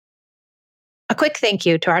quick thank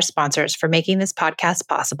you to our sponsors for making this podcast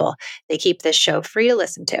possible. They keep this show free to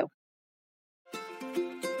listen to.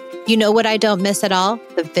 You know what I don't miss at all?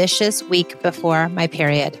 The vicious week before my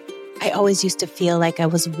period. I always used to feel like I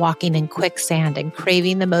was walking in quicksand and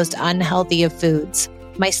craving the most unhealthy of foods.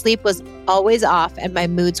 My sleep was always off and my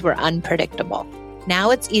moods were unpredictable. Now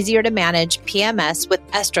it's easier to manage PMS with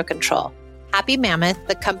Estro Control. Happy Mammoth,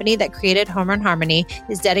 the company that created Hormone Harmony,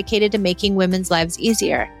 is dedicated to making women's lives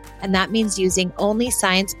easier. And that means using only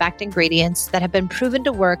science-backed ingredients that have been proven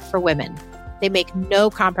to work for women. They make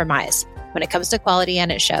no compromise when it comes to quality,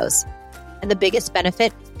 and it shows. And the biggest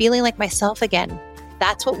benefit, feeling like myself again.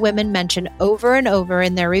 That's what women mention over and over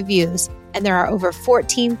in their reviews. And there are over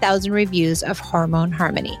 14,000 reviews of Hormone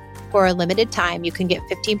Harmony. For a limited time, you can get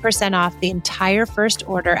 15% off the entire first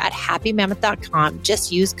order at happymammoth.com.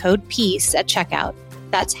 Just use code PEACE at checkout.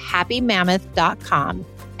 That's happymammoth.com.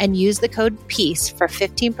 And use the code PEACE for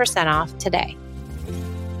 15% off today.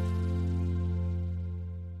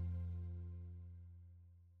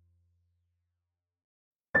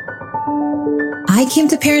 I came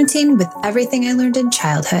to parenting with everything I learned in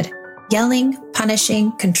childhood: yelling,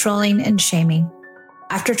 punishing, controlling, and shaming.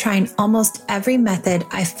 After trying almost every method,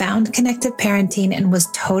 I found connected parenting and was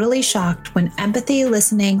totally shocked when empathy,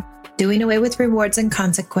 listening, doing away with rewards and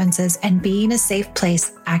consequences, and being a safe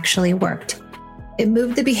place actually worked. It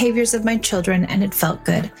moved the behaviors of my children and it felt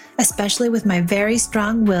good, especially with my very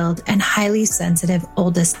strong-willed and highly sensitive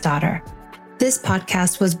oldest daughter. This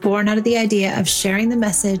podcast was born out of the idea of sharing the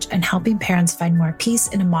message and helping parents find more peace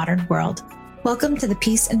in a modern world. Welcome to the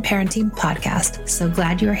Peace and Parenting Podcast. So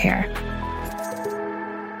glad you're here.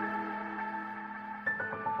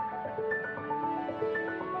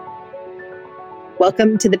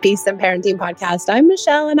 Welcome to the Peace and Parenting Podcast. I'm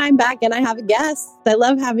Michelle and I'm back and I have a guest. I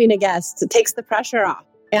love having a guest. It takes the pressure off.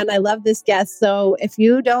 And I love this guest. So if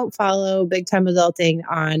you don't follow Big Time Adulting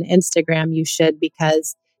on Instagram, you should,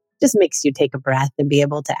 because it just makes you take a breath and be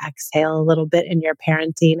able to exhale a little bit in your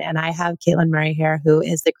parenting. And I have Caitlin Murray here, who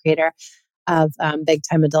is the creator of Big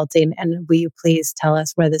Time Adulting. And will you please tell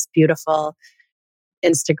us where this beautiful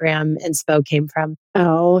Instagram inspo came from?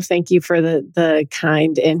 Oh, thank you for the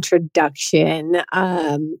kind introduction.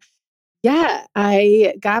 Yeah,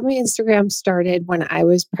 I got my Instagram started when I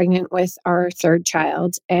was pregnant with our third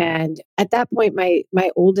child. And at that point, my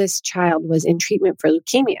oldest child was in treatment for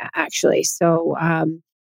leukemia, actually. So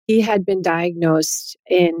he had been diagnosed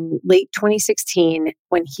in late 2016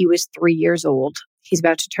 when he was 3 years old. He's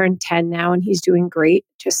about to turn 10 now and he's doing great,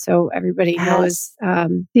 just so everybody knows.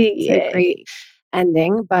 It's a great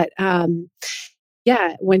ending. But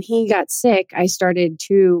yeah, when he got sick, I started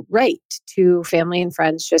to write to family and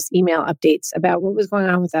friends, just email updates about what was going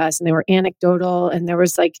on with us. And they were anecdotal. And there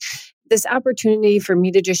was like this opportunity for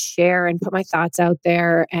me to just share and put my thoughts out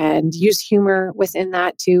there and use humor within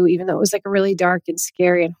that too, even though it was like a really dark and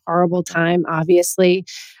scary and horrible time, obviously,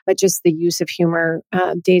 but just the use of humor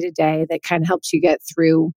day to day that kind of helps you get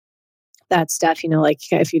through that stuff, like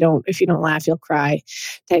if you don't laugh, you'll cry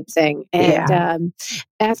type thing. And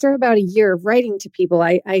after about a year of writing to people,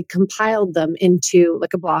 I compiled them into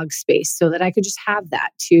like a blog space so that I could just have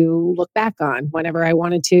that to look back on whenever I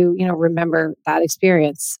wanted to, remember that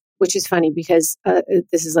experience. Which is funny because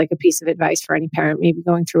this is like a piece of advice for any parent maybe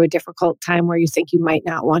going through a difficult time where you think you might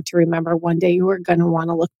not want to remember. One day you are going to want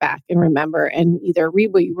to look back and remember and either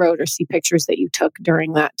read what you wrote or see pictures that you took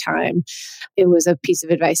during that time. It was a piece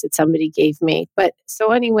of advice that somebody gave me. But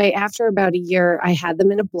so anyway, after about a year, I had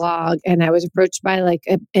them in a blog and I was approached by like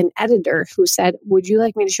an editor who said, would you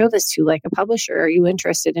like me to show this to like a publisher? Are you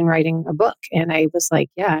interested in writing a book? And I was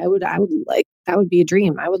like, yeah, I would like, that would be a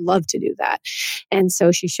dream. I would love to do that. And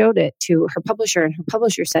so she showed it to her publisher and her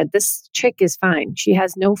publisher said, this chick is fine. She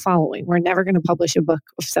has no following. We're never going to publish a book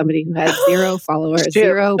of somebody who has 0 followers,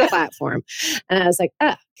 0 platform. And I was like,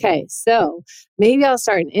 okay, so maybe I'll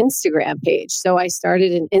start an Instagram page. So I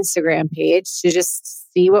started an Instagram page to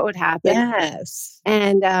just see what would happen. Yes.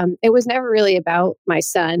 And it was never really about my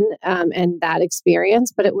son and that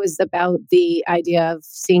experience, but it was about the idea of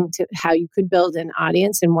seeing how you could build an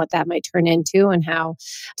audience and what that might turn into and how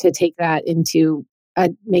to take that into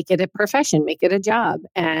make it a profession, make it a job.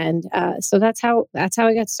 And so that's how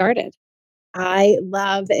I got started. I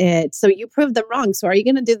love it. So you proved them wrong. So are you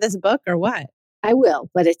going to do this book or what? I will,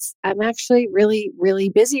 but I'm actually really, really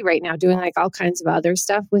busy right now doing like all kinds of other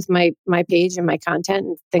stuff with my page and my content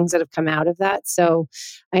and things that have come out of that. So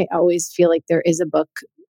I always feel like there is a book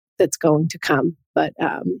that's going to come, but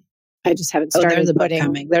I just haven't started. There's a book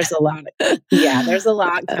coming. There's a lot. There's a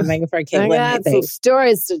lot coming for Caitlin. I got some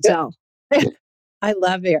stories to tell. I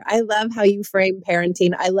love how you frame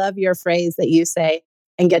parenting. I love your phrase that you say,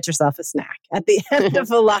 and get yourself a snack. At the end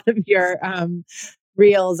of a lot of your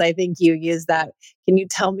reels, I think you use that. Can you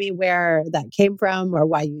tell me where that came from or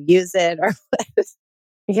why you use it? Or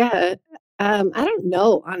Yeah. I don't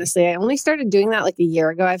know, honestly. I only started doing that like a year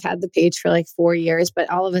ago. I've had the page for like 4 years, but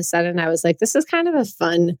all of a sudden I was like, this is kind of a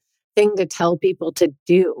fun thing to tell people to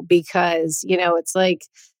do because, it's like,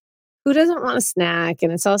 who doesn't want a snack?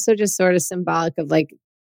 And it's also just sort of symbolic of like,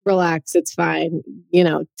 relax, it's fine,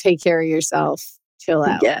 take care of yourself, chill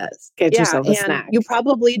out, yes. get Yeah. yourself a And snack. you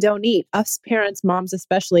probably don't eat. Us parents, moms,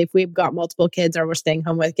 especially if we've got multiple kids or we're staying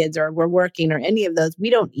home with kids or we're working or any of those, we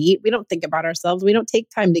don't eat. We don't think about ourselves. We don't take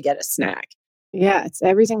time to get a snack. Yeah,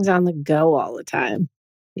 everything's on the go all the time.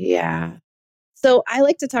 Yeah. So I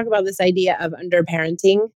like to talk about this idea of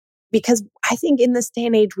underparenting because I think in this day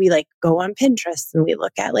and age, we like go on Pinterest and we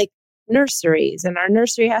look at like nurseries and our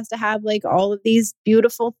nursery has to have like all of these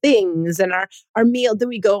beautiful things and our meal. Then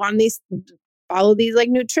we go on these, follow these like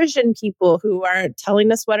nutrition people who are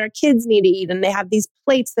telling us what our kids need to eat. And they have these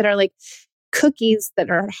plates that are like cookies that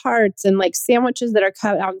are hearts and like sandwiches that are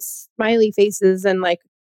cut on smiley faces. And like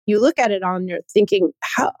you look at it all and you're thinking,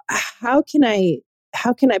 how can I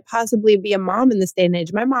possibly be a mom in this day and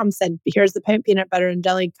age? My mom said, here's the peanut butter and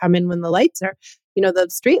jelly, come in when the lights are, the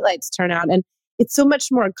street lights turn out. And it's so much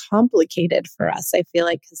more complicated for us, I feel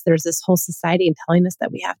like, because there's this whole society telling us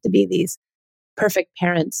that we have to be these perfect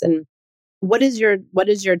parents. And what is your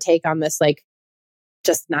take on this? Like,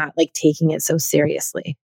 just not like taking it so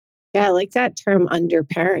seriously. Yeah, I like that term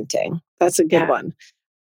underparenting. That's a good one.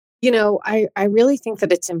 I really think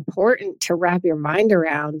that it's important to wrap your mind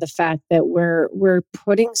around the fact that we're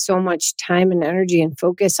putting so much time and energy and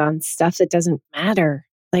focus on stuff that doesn't matter.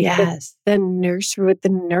 Like yes. the nursery, what the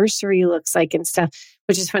nursery looks like and stuff,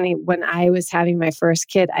 which is funny. When I was having my first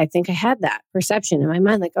kid, I think I had that perception in my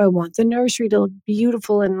mind, like, oh, I want the nursery to look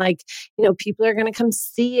beautiful and like, people are going to come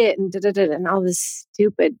see it and and all this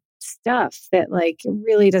stupid stuff that like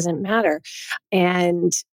really doesn't matter.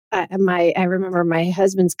 And I remember my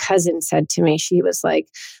husband's cousin said to me, she was like,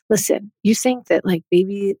 listen, you think that like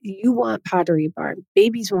baby, you want Pottery Barn,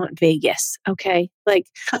 babies want Vegas. Okay. Like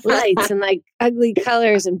lights and like ugly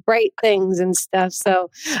colors and bright things and stuff.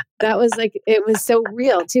 So that was like, it was so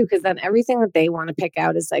real too. Cause then everything that they want to pick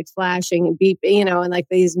out is like flashing and beeping, and like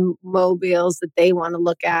these mobiles that they want to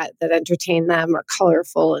look at that entertain them are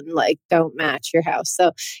colorful and like don't match your house.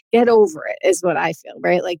 So get over it is what I feel,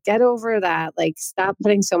 right? Like get over that. Like stop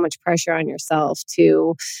putting so much pressure on yourself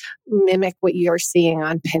to mimic what you're seeing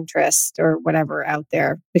on Pinterest or whatever out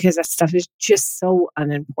there, because that stuff is just so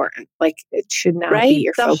unimportant. Like it should not be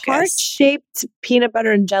your focus. The heart-shaped peanut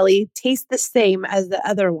butter and jelly tastes the same as the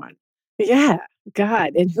other one. Yeah.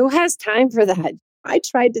 God. And who has time for that? I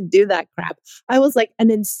tried to do that crap. I was like an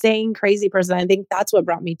insane, crazy person. I think that's what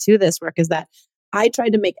brought me to this work, is that I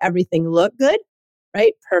tried to make everything look good,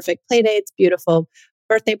 right? Perfect play dates, beautiful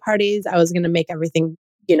birthday parties. I was going to make everything,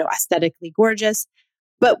 aesthetically gorgeous,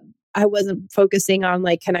 but I wasn't focusing on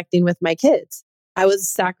like connecting with my kids. I was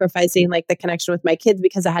sacrificing like the connection with my kids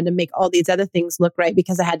because I had to make all these other things look right,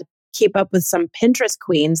 because I had to keep up with some Pinterest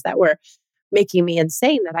queens that were making me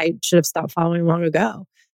insane that I should have stopped following long ago.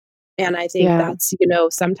 And I think that's,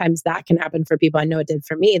 sometimes that can happen for people. I know it did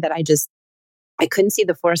for me, that I couldn't see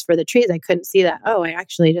the forest for the trees. I couldn't see that, oh, I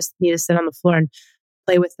actually just need to sit on the floor and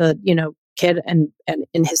play with the, kid and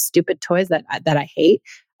in his stupid toys that I hate.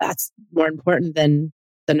 That's more important than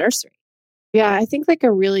the nursery. Yeah, I think like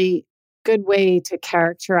a really good way to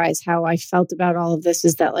characterize how I felt about all of this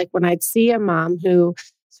is that like when I'd see a mom who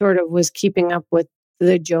sort of was keeping up with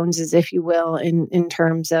the Joneses, if you will, in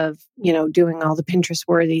terms of, doing all the Pinterest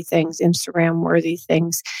worthy things, Instagram worthy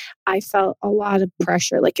things, I felt a lot of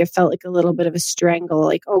pressure. Like it felt like a little bit of a strangle,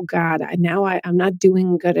 like, oh God, I'm not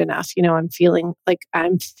doing good enough. I'm feeling like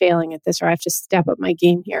I'm failing at this, or I have to step up my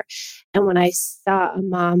game here. And when I saw a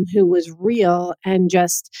mom who was real and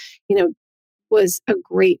just, was a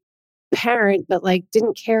great parent, but like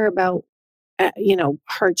didn't care about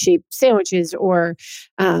heart-shaped sandwiches or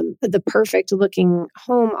the perfect looking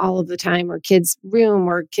home all of the time, or kids' room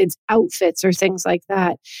or kids' outfits or things like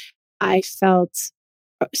that, I felt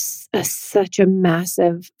such a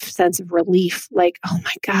massive sense of relief. Like, oh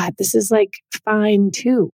my God, this is like fine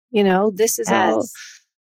too. This is all.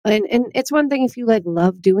 And it's one thing if you like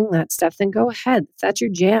love doing that stuff, then go ahead. If that's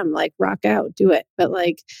your jam, like rock out, do it. But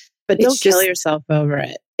don't kill yourself over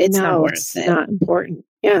it. It's not worth it. It's not important.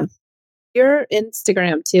 Yeah. Your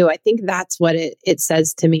Instagram too, I think that's what it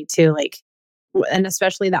says to me too. Like, and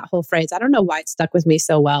especially that whole phrase, I don't know why it stuck with me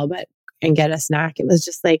so well, but and get a snack. It was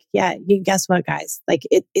just like, yeah, guess what, guys? Like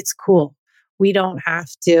it's cool. We don't have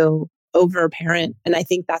to over parent. And I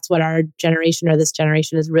think that's what our generation or this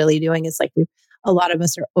generation is really doing is like a lot of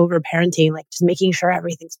us are over parenting, like just making sure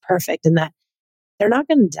everything's perfect and that they're not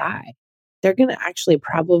going to die. They're going to actually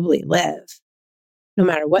probably live no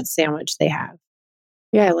matter what sandwich they have.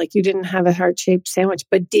 Yeah, like you didn't have a heart-shaped sandwich,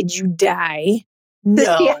 but did you die?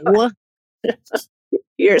 No.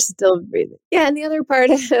 You're still breathing. Yeah, and the other part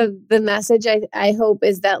of the message I hope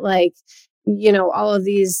is that like, all of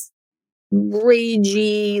these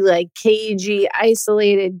ragey, like cagey,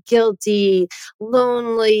 isolated, guilty,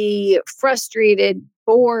 lonely, frustrated,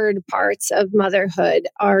 bored parts of motherhood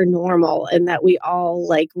are normal and that we all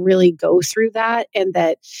like really go through that. And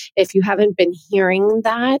that if you haven't been hearing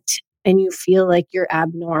that and you feel like you're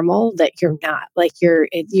abnormal, that you're not, like you're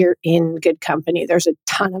in good company. There's a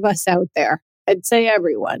ton of us out there. I'd say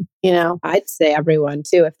everyone, I'd say everyone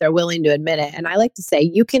too, if they're willing to admit it. And I like to say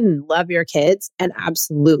you can love your kids and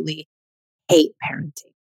absolutely hate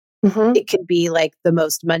parenting. Mm-hmm. It could be like the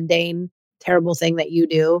most mundane, terrible thing that you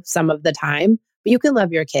do some of the time, but you can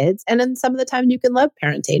love your kids. And then some of the time you can love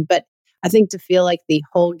parenting. But I think to feel like the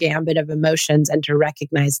whole gambit of emotions and to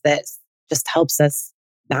recognize this just helps us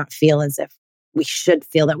not feel as if we should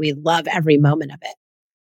feel that we love every moment of it.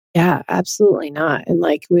 Yeah, absolutely not. And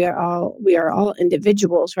like we are all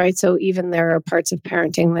individuals, right? So even there are parts of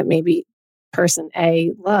parenting that maybe person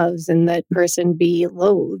A loves and that person B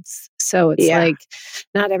loathes. So it's like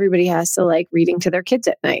not everybody has to like reading to their kids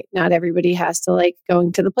at night. Not everybody has to like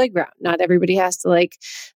going to the playground. Not everybody has to like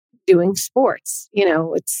doing sports.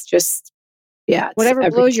 It's just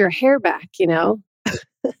whatever blows your hair back,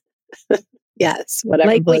 Yes,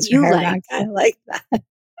 whatever like blows what your you hair like. back. I like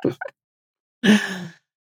that.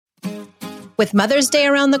 With Mother's Day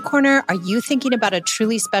around the corner, are you thinking about a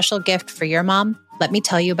truly special gift for your mom? Let me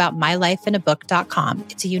tell you about mylifeinabook.com.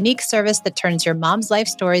 It's a unique service that turns your mom's life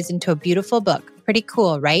stories into a beautiful book. Pretty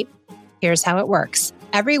cool, right? Here's how it works.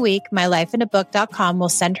 Every week, mylifeinabook.com will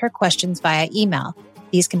send her questions via email.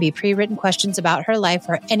 These can be pre-written questions about her life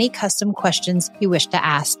or any custom questions you wish to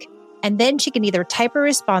ask. And then she can either type her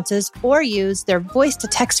responses or use their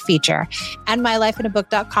voice-to-text feature. And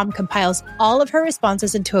mylifeinabook.com compiles all of her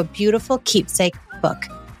responses into a beautiful keepsake book.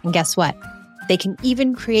 And guess what? They can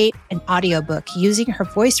even create an audiobook using her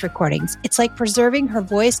voice recordings. It's like preserving her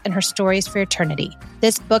voice and her stories for eternity.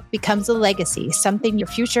 This book becomes a legacy, something your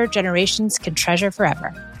future generations can treasure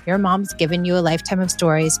forever. Your mom's given you a lifetime of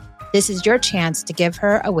stories. This is your chance to give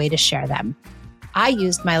her a way to share them. I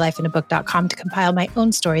used mylifeinabook.com to compile my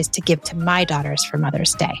own stories to give to my daughters for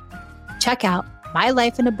Mother's Day. Check out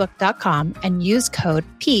mylifeinabook.com and use code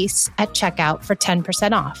PEACE at checkout for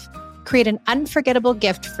 10% off. Create an unforgettable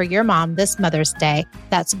gift for your mom this Mother's Day.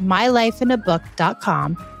 That's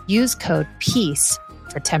mylifeinabook.com. Use code PEACE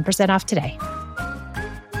for 10% off today.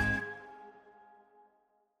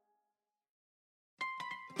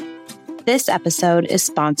 This episode is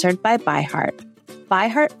sponsored by ByHeart.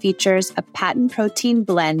 ByHeart features a patent protein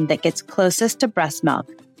blend that gets closest to breast milk.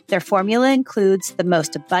 Their formula includes the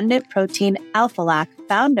most abundant protein, alpha-lac,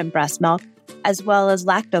 found in breast milk, as well as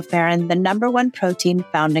lactoferrin, the number one protein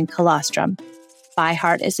found in colostrum.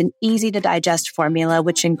 ByHeart is an easy-to-digest formula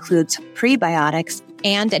which includes prebiotics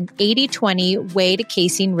and an 80-20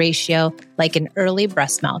 whey-to-casein ratio like in early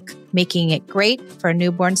breast milk, making it great for a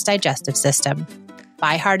newborn's digestive system.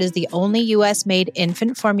 ByHeart is the only U.S.-made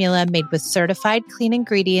infant formula made with certified clean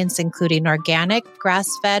ingredients, including organic,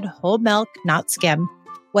 grass-fed, whole milk, not skim.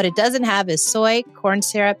 What it doesn't have is soy, corn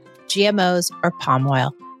syrup, GMOs, or palm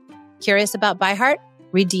oil. Curious about ByHeart?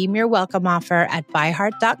 Redeem your welcome offer at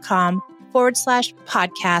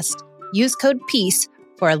byheart.com/podcast. Use code PEACE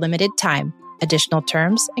for a limited time. Additional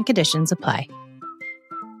terms and conditions apply.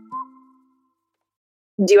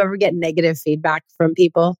 Do you ever get negative feedback from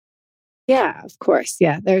people? Yeah, of course.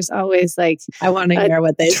 Yeah. There's always like I want to hear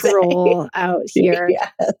what they troll out here.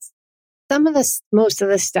 Yes. Most of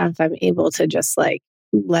the stuff I'm able to just like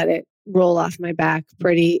let it roll off my back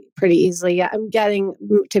pretty easily. Yeah, I'm getting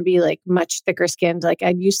to be like much thicker skinned. Like I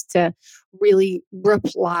used to really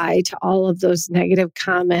reply to all of those negative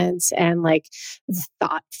comments and like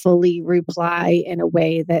thoughtfully reply in a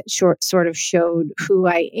way that sort of showed who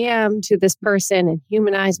I am to this person and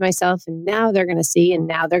humanize myself. And now they're going to see, and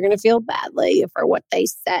now they're going to feel badly for what they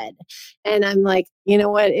said. And I'm like, you know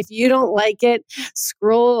what? If you don't like it,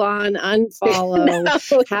 scroll on,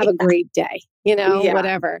 unfollow, have a great day.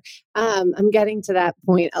 Whatever. I'm getting to that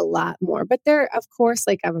point a lot more. But there, of course,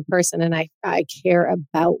 like I'm a person and I care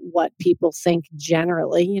about what people people think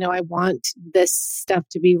generally. I want this stuff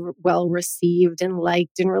to be well received and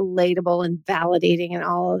liked and relatable and validating and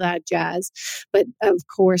all of that jazz. But of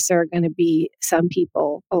course, there are going to be some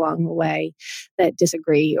people along the way that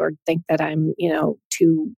disagree or think that I'm,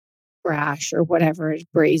 too brash or whatever,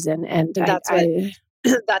 brazen. And That's what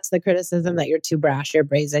that's the criticism, that you're too brash, you're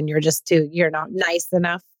brazen, you're not nice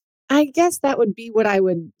enough. I guess that would be what I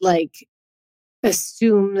would like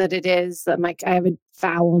assume that it is. Like I have a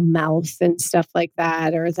foul mouth and stuff like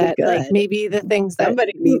that, or that like Good. maybe the things that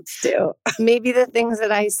Somebody needs to. maybe the things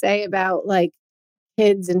that I say about like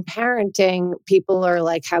kids and parenting, people are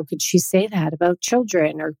like, how could she say that about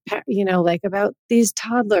children or, like about these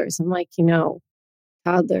toddlers? I'm like,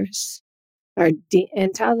 toddlers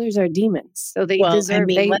toddlers are demons. So they deserve,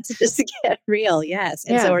 let's just get real. Yes.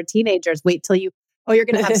 And so our teenagers, wait till you're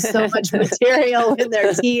going to have so much material in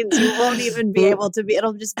their teens. You won't even be able to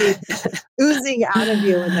it'll just be oozing out of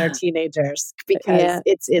you when they're teenagers, because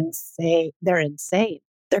it's insane. They're insane.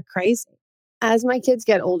 They're crazy. As my kids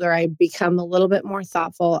get older, I become a little bit more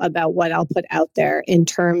thoughtful about what I'll put out there in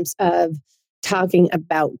terms of talking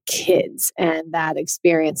about kids and that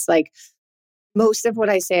experience. Like most of what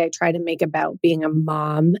I say, I try to make about being a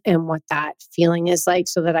mom and what that feeling is like,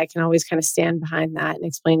 so that I can always kind of stand behind that and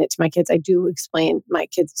explain it to my kids. I do explain. My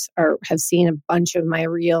kids have seen a bunch of my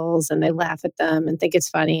reels and they laugh at them and think it's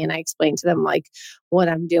funny. And I explain to them like what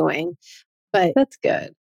I'm doing. But that's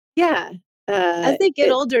good. Yeah. As they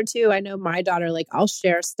get older too, I know my daughter, like I'll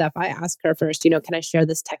share stuff. I ask her first, can I share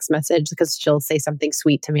this text message? Because she'll say something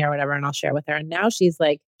sweet to me or whatever, and I'll share it with her. And now she's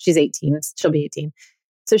 18. She'll be 18.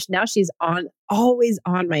 So now she's always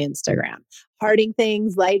on my Instagram, hearting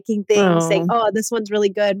things, liking things, saying, "Oh, this one's really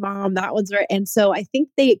good, Mom. That one's right." And so I think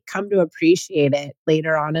they come to appreciate it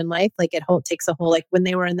later on in life. Like it takes a whole, like when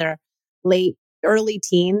they were in their early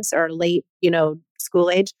teens or late, school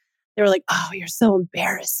age, they were like, "Oh, you're so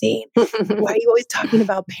embarrassing. Why are you always talking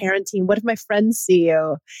about parenting? What if my friends see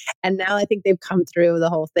you?" And now I think they've come through the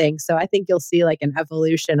whole thing. So I think you'll see like an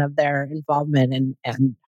evolution of their involvement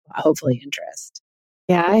and hopefully interest.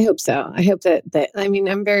 Yeah, I hope so. I hope that I mean,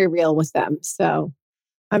 I'm very real with them, so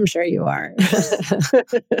I'm sure you are.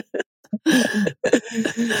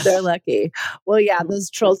 They're lucky. Well, yeah, those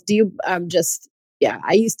trolls. Do you I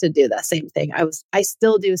used to do the same thing. I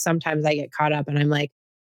still do. Sometimes I get caught up and I'm like,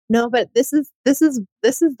 no, but this is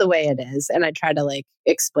the way it is. And I try to like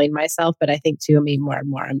explain myself, but I think to me more and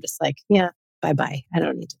more, I'm just like, yeah, bye. I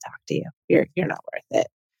don't need to talk to you. You're not worth it.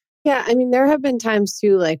 Yeah, I mean, there have been times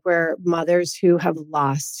too, like where mothers who have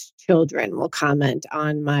lost children will comment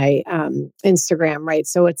on my Instagram, right?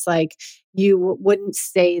 So it's like you wouldn't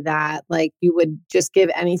say that, like you would just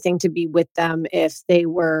give anything to be with them if they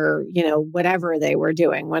were, whatever they were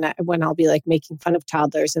doing. When I'll be like making fun of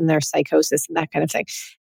toddlers and their psychosis and that kind of thing,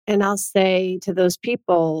 and I'll say to those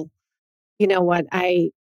people, you know what,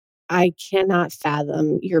 I cannot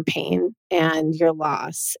fathom your pain and your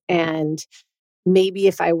loss, and maybe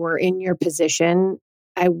if I were in your position,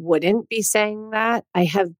 I wouldn't be saying that. I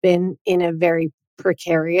have been in a very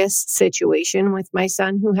precarious situation with my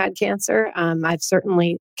son who had cancer. I've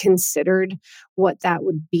certainly considered what that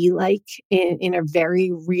would be like in a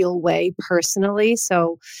very real way personally.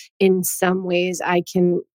 So in some ways, I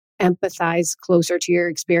can empathize closer to your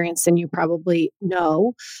experience than you probably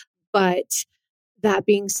know. But that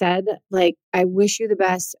being said, like, I wish you the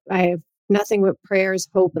best. I have nothing but prayers,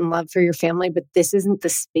 hope, and love for your family, but this isn't the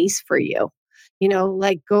space for you.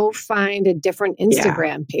 Like go find a different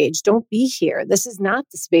Instagram page. Don't be here. This is not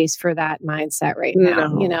the space for that mindset right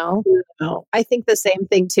now, No. I think the same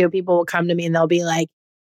thing too. People will come to me and they'll be like,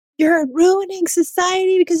 "You're ruining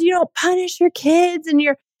society because you don't punish your kids and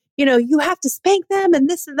you have to spank them and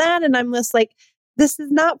this and that." And I'm just like, this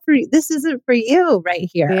isn't for you right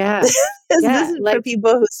here. Yeah. This isn't for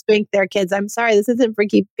people who spank their kids. I'm sorry. This isn't for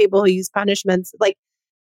people who use punishments. Like,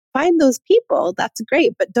 find those people. That's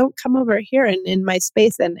great. But don't come over here in my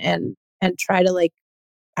space and try to, like,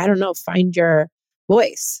 I don't know, find your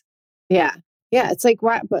voice. Yeah. Yeah. It's like,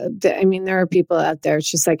 what? But I mean, there are people out there. It's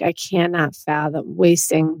just like, I cannot fathom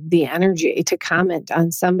wasting the energy to comment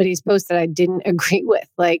on somebody's post that I didn't agree with.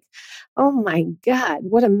 Like, oh my God,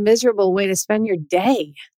 what a miserable way to spend your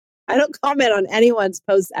day. I don't comment on anyone's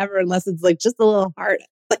posts ever unless it's like just a little heart.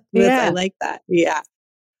 Like this. I like that. Yeah.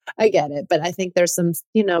 I get it. But I think there's some,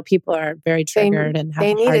 people are very triggered and have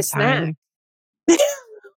a hard time.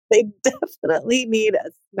 They definitely need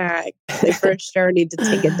a snack. They for sure need to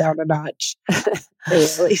take it down a notch. They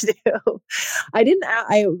really do.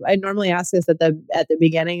 I normally ask this at the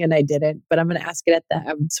beginning and I didn't, but I'm going to ask it at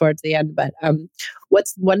the towards the end. But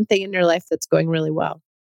what's one thing in your life that's going really well?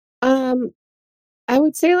 I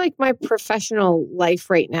would say like my professional life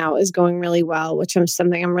right now is going really well, which is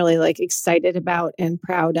something I'm really like excited about and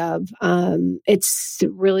proud of. It's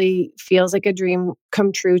really feels like a dream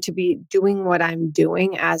come true to be doing what I'm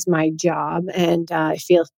doing as my job. And I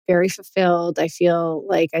feel very fulfilled. I feel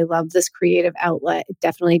like I love this creative outlet. It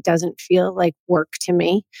definitely doesn't feel like work to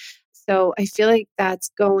me. So I feel like that's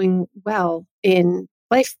going well in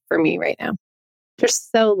life for me right now. You're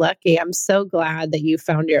so lucky. I'm so glad that you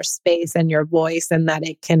found your space and your voice and that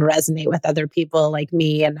it can resonate with other people like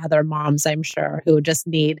me and other moms, I'm sure, who just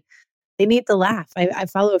they need to laugh. I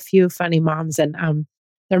follow a few funny moms and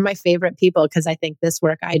they're my favorite people because I think this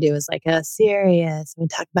work I do is like serious. We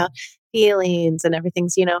talk about feelings and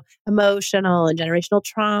everything's, emotional and generational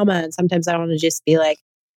trauma. And sometimes I want to just be like,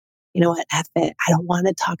 you know what, F it. I don't want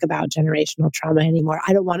to talk about generational trauma anymore.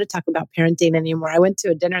 I don't want to talk about parenting anymore. I went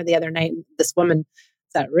to a dinner the other night and this woman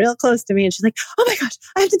sat real close to me and she's like, oh my gosh,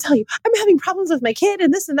 I have to tell you, I'm having problems with my kid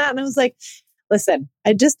and this and that. And I was like, listen,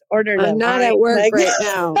 I just ordered I'm not at work right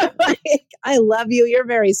now. I love you. You're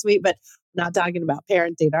very sweet, but we're not talking about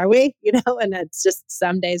parenting, are we? And it's just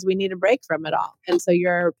some days we need a break from it all. And so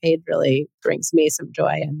your paid really brings me some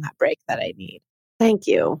joy and that break that I need. Thank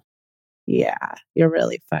you. Yeah, you're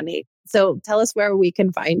really funny. So tell us where we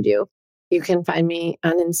can find you. You can find me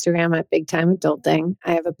on Instagram at Big Time Adulting.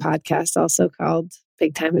 I have a podcast also called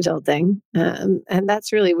Big Time Adulting. And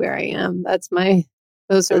that's really where I am. Those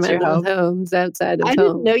are my little homes outside of home. I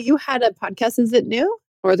didn't know you had a podcast. Is it new?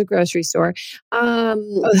 Or the grocery store.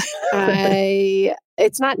 It's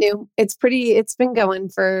not new. It's been going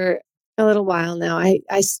for a little while now. I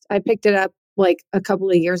picked it up like a couple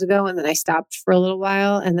of years ago and then I stopped for a little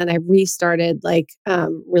while and then I restarted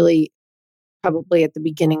really probably at the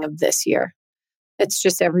beginning of this year. It's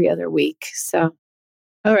just every other week. So.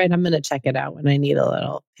 All right. I'm going to check it out when I need a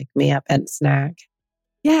little pick me up and snack.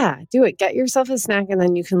 Yeah, do it. Get yourself a snack and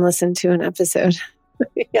then you can listen to an episode.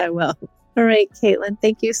 Yeah, I will. All right, Caitlin,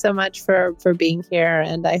 thank you so much for being here.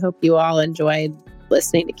 And I hope you all enjoyed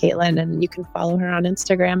listening to Caitlin and you can follow her on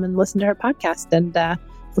Instagram and listen to her podcast. And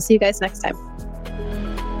we'll see you guys next time.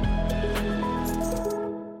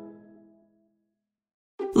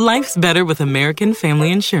 Life's better with American Family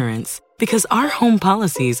Insurance because our home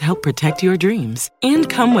policies help protect your dreams and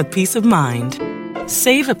come with peace of mind.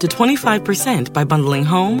 Save up to 25% by bundling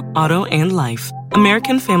home, auto, and life.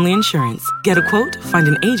 American Family Insurance. Get a quote, find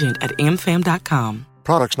an agent at amfam.com.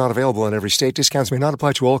 Products not available in every state. Discounts may not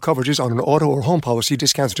apply to all coverages on an auto or home policy.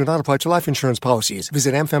 Discounts do not apply to life insurance policies.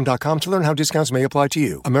 Visit amfam.com to learn how discounts may apply to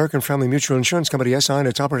you. American Family Mutual Insurance Company, SI, and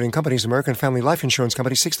its operating companies, American Family Life Insurance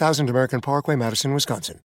Company, 6000 American Parkway, Madison, Wisconsin.